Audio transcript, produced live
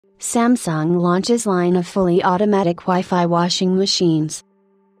Samsung launches line of fully automatic Wi-Fi washing machines.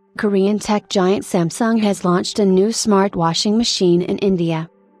 Korean tech giant Samsung has launched a new smart washing machine in India.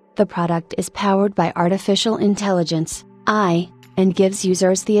 The product is powered by artificial intelligence, AI, and gives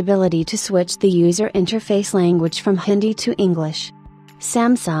users the ability to switch the user interface language from Hindi to English.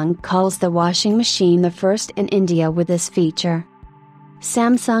 Samsung calls the washing machine the first in India with this feature.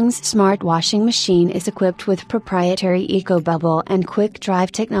 Samsung's smart washing machine is equipped with proprietary EcoBubble and Quick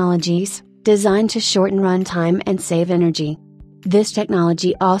Drive technologies, designed to shorten runtime and save energy. This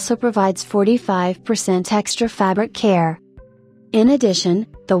technology also provides 45% extra fabric care. In addition,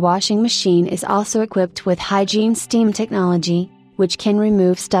 the washing machine is also equipped with hygiene steam technology, which can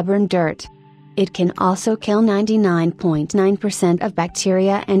remove stubborn dirt. It can also kill 99.9% of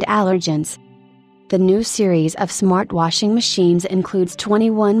bacteria and allergens. The new series of smart washing machines includes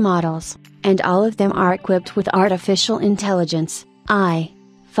 21 models, and all of them are equipped with artificial intelligence, AI,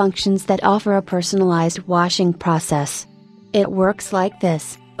 functions that offer a personalized washing process. It works like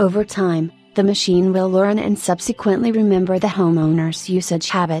this: over time, the machine will learn and subsequently remember the homeowner's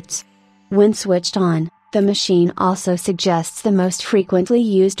usage habits. When switched on, the machine also suggests the most frequently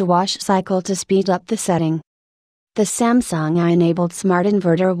used wash cycle to speed up the setting. The Samsung AI-enabled smart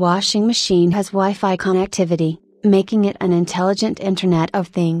inverter washing machine has Wi-Fi connectivity, making it an intelligent Internet of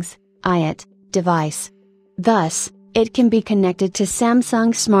Things (IoT) device. Thus, it can be connected to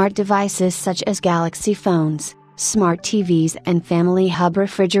Samsung smart devices such as Galaxy phones, smart TVs and Family Hub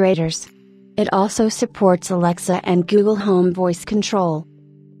refrigerators. It also supports Alexa and Google Home voice control.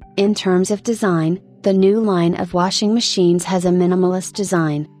 In terms of design, the new line of washing machines has a minimalist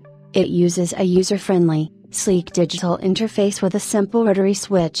design. It uses a user-friendly, sleek digital interface with a simple rotary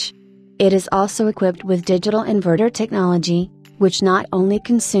switch. It is also equipped with digital inverter technology, which not only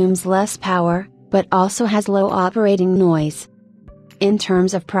consumes less power, but also has low operating noise. In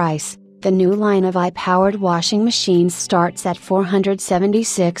terms of price, the new line of AI-powered washing machines starts at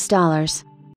 $476.